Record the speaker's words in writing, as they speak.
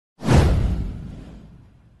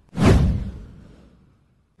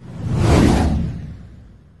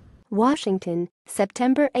Washington,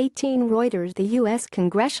 September 18. Reuters The U.S.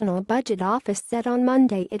 Congressional Budget Office said on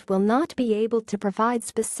Monday it will not be able to provide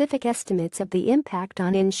specific estimates of the impact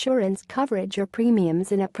on insurance coverage or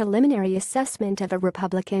premiums in a preliminary assessment of a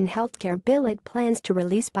Republican healthcare bill it plans to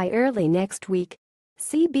release by early next week.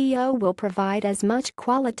 CBO will provide as much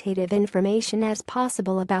qualitative information as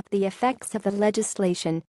possible about the effects of the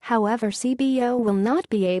legislation. However, CBO will not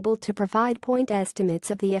be able to provide point estimates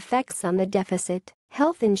of the effects on the deficit,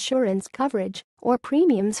 health insurance coverage, or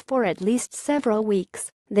premiums for at least several weeks,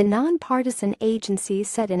 the nonpartisan agency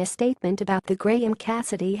said in a statement about the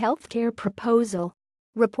Graham-Cassidy healthcare proposal.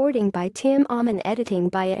 Reporting by Tim Aumann, editing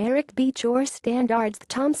by Eric B. Standards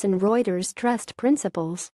Thompson. Reuters Trust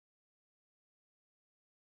Principles.